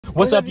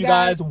What's up, you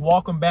guys?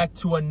 Welcome back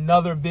to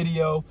another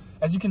video.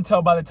 As you can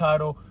tell by the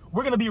title,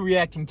 we're going to be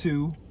reacting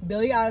to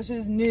Billie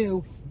Eilish's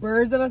new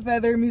Birds of a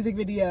Feather music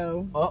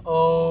video.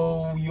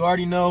 Uh-oh, you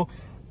already know.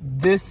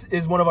 This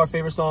is one of our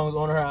favorite songs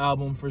on her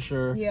album for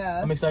sure. Yeah.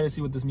 I'm excited to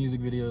see what this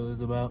music video is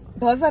about.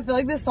 Plus, I feel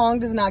like this song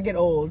does not get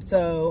old,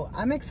 so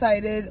I'm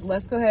excited.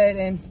 Let's go ahead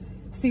and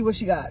see what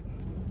she got.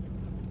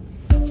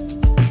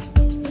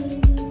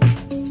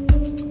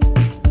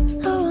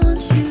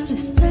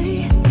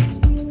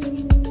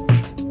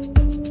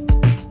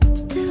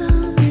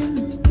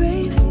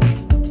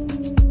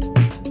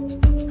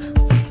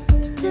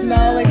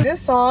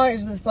 This song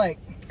is just like,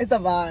 it's a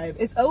vibe.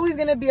 It's always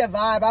gonna be a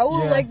vibe. I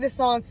will like this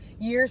song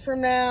years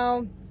from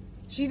now.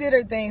 She did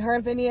her thing. Her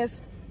and Phineas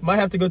might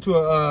have to go to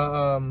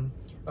a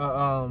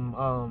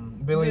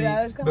Billie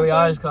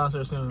Eilish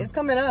concert soon. It's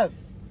coming up.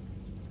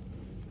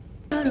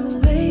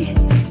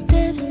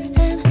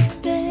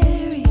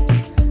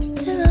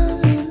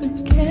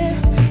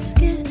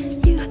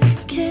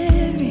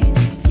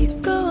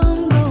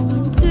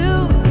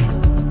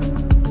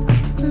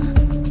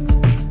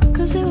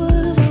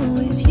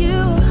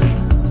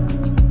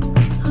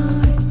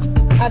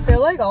 I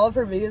feel like all of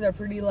her videos are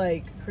pretty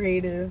like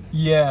creative.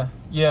 Yeah.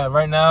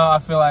 Right now I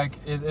feel like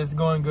it's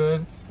going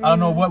good. I don't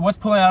know what's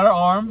pulling out her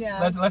arm. Yeah.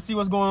 Let's see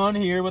what's going on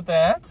here with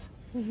that.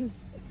 And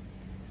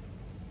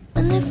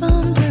if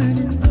I'm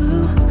turning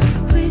blue,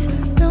 please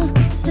don't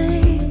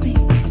save me.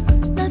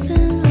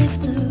 Nothing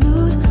left to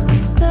lose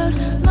without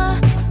my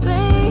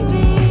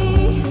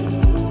baby.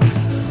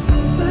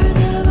 Birds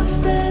of a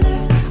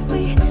feather,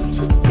 we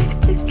should stick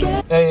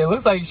together. Hey, it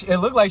looked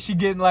like she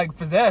getting like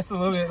possessed a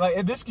little bit.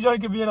 Like this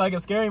joint could be in like a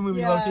scary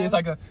movie. Yeah. Low-key. It's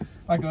like a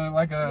I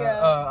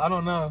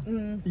don't know.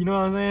 You know what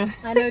I'm saying?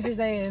 I know what you're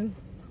saying.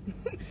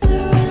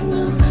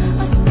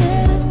 I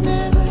said I'd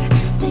never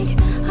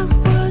think I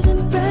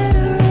wasn't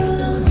better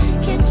alone.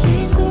 Can't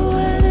change the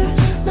weather,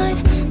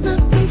 might not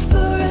be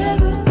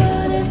forever,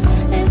 but if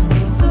it's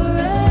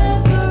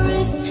forever,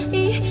 it's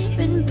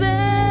even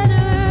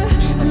better.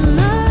 And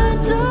I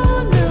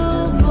don't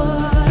know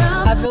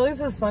what I feel like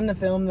this is fun to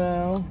film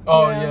though.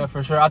 Oh yeah,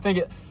 for sure. I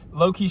think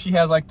low-key she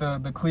has like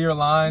the clear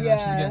lines and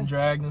she's getting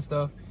dragged and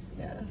stuff.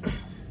 Yeah.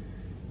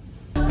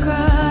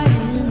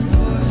 crying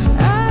for.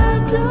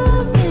 I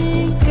don't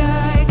think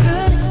I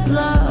could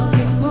love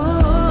you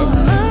more. It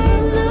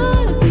might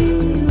not be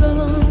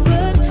long,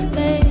 but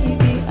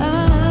baby,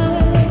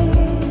 I'll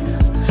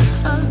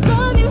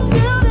love you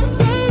till the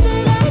day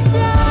that I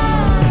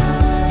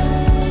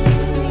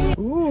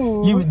die.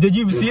 Ooh. Did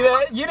you see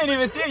that? You didn't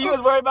even see it. You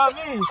was worried about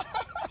me.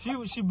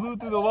 She blew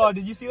through the wall.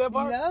 Did you see that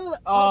part? No.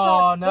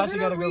 Oh, now she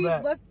gotta go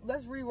back.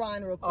 Let's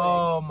rewind real quick.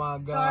 Oh my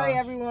god. Sorry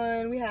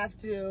everyone, we have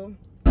to.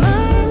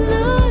 Might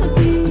not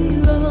be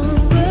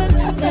long,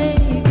 but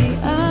baby,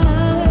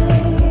 I'll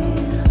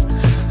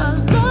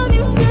love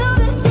you till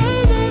the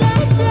day that I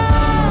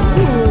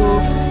die. Ooh.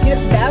 Yeah,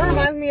 that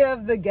reminds me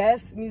of the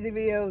Guess music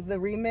video, the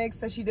remix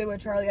that she did with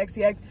Charlie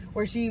XCX,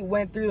 where she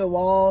went through the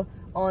wall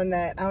on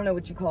that. I don't know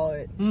what you call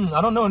it.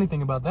 I don't know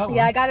anything about that one.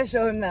 Yeah, I gotta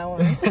show him that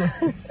one.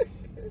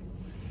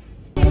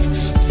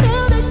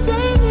 Till the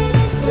day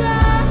that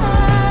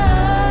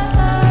I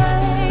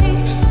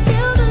die,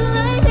 till the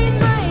light leaves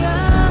my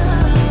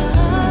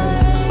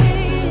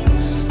eyes,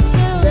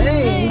 till the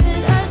day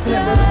that I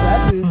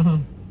die.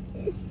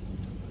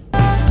 I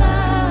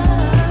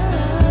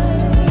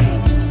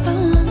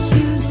want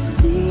you to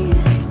see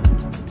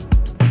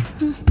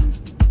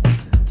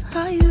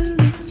how you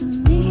look to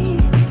me.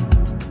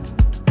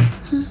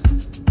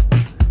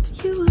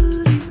 You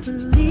wouldn't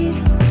believe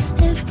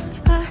if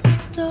I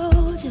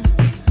told you.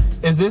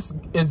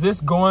 Is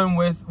this going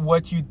with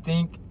what you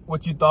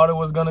thought it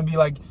was gonna be?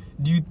 Like,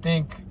 do you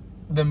think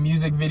the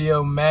music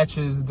video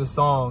matches the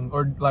song,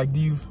 or like do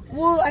you?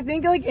 Well, I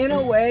think like in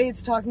a way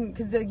it's talking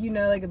because like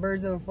like the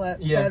birds of a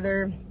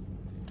feather,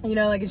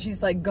 like and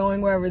she's like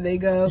going wherever they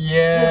go.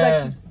 Yeah,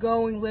 it's like she's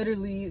going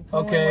literally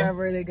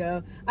wherever they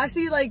go. I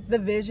see like the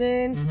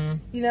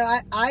vision.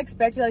 I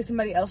expected like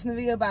somebody else in the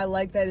video, but I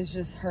like that it's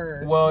just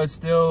her. Well, we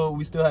still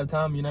have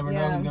time. You never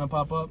know who's gonna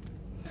pop up.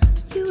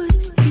 You would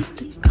hate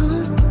the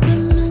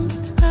compliments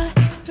I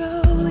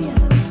throw ya,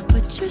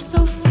 but you're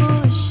so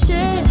full of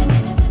shit.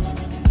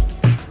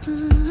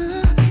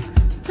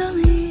 Tell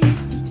me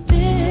it's a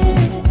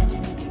bit.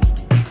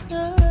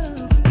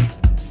 Oh,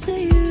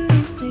 say you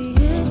don't see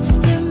it,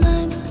 your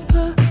mind's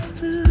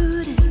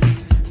polluted.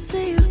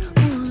 Say you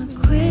wanna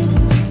quit,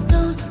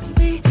 don't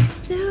be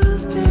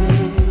stupid.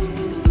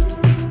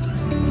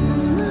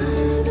 And I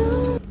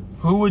don't.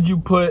 Who would you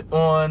put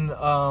on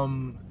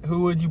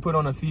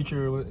a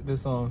feature with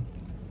this song?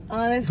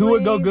 Honestly, who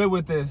would go good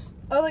with this?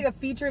 Oh, like a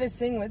feature to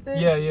sing with it?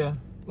 Yeah.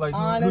 Like,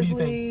 honestly, who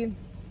do you think?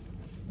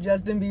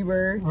 Justin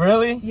Bieber.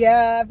 Really?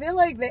 Yeah, I feel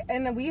like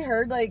and we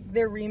heard like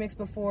their remix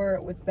before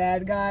with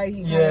Bad Guy.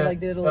 He kind of like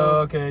did a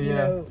little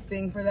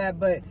thing for that,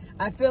 but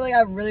I feel like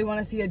I really want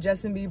to see a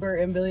Justin Bieber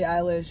and Billie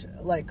Eilish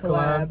like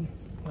collab.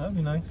 That'd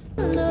be nice.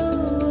 I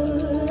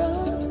know what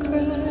I'm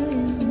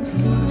crying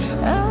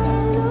for.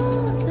 I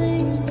don't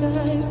think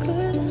I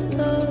could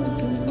love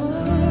you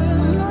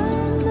more.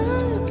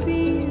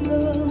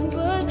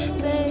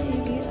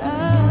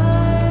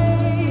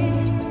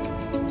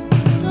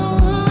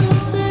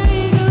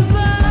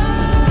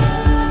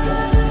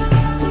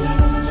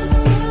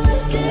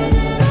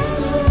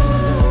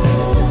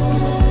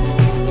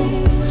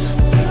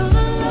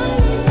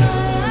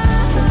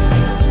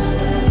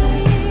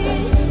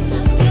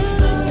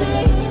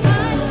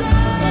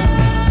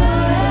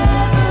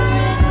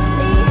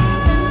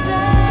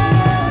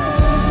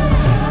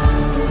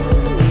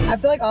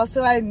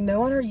 I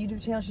know on her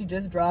YouTube channel she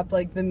just dropped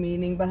like the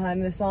meaning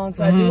behind the song,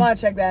 so I do want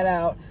to check that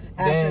out.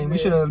 Dang, we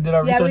should have did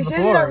our research before.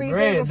 Did our research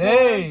Great before.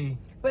 day.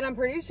 But I'm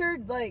pretty sure,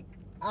 like,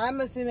 I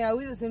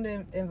always assumed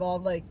it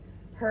involved like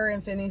her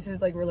and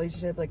Phineas's like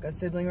relationship, like a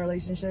sibling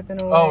relationship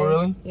in a way. Oh,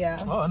 really?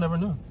 Yeah. Oh, I never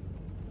knew.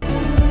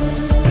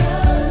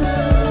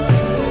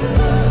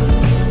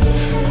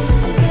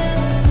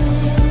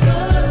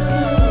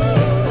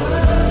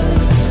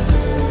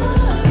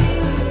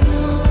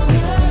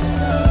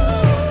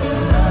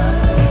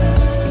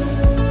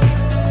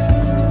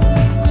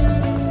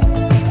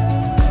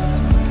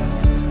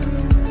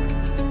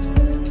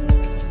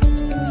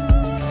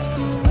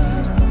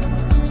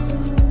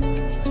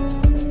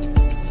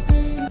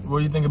 What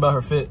do you think about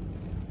her fit?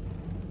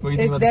 What do you think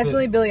It's about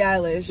definitely the fit? Billie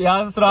Eilish.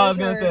 Yeah, that's what I was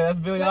gonna say. That's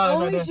Billie like, Eilish.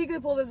 Only right she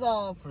could pull this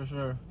off. For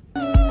sure.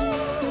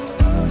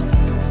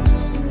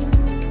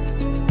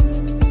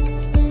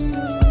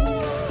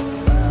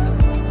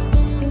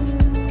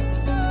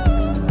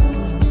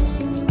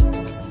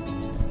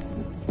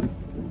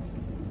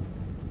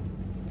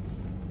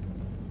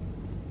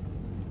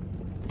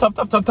 Tough.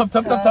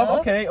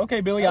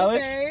 Okay, Billie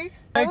Eilish.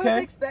 I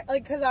was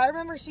because I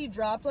remember she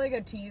dropped like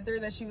a teaser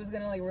that she was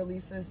gonna like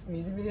release this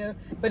music video,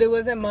 but it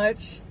wasn't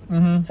much,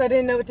 so I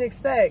didn't know what to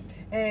expect.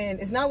 And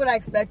it's not what I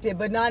expected,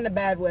 but not in a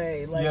bad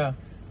way. Like, yeah,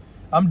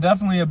 I'm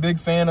definitely a big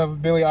fan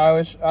of Billie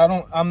Eilish.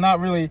 I'm not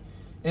really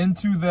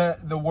into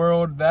the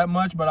world that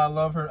much, but I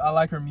love her. I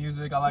like her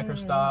music. I like her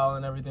style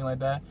and everything like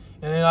that.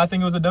 And I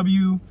think it was a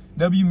W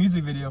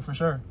music video for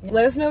sure.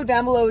 Let us know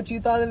down below what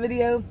you thought of the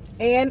video,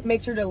 and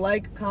make sure to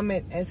like,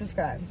 comment, and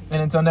subscribe.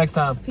 And until next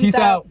time, peace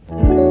out.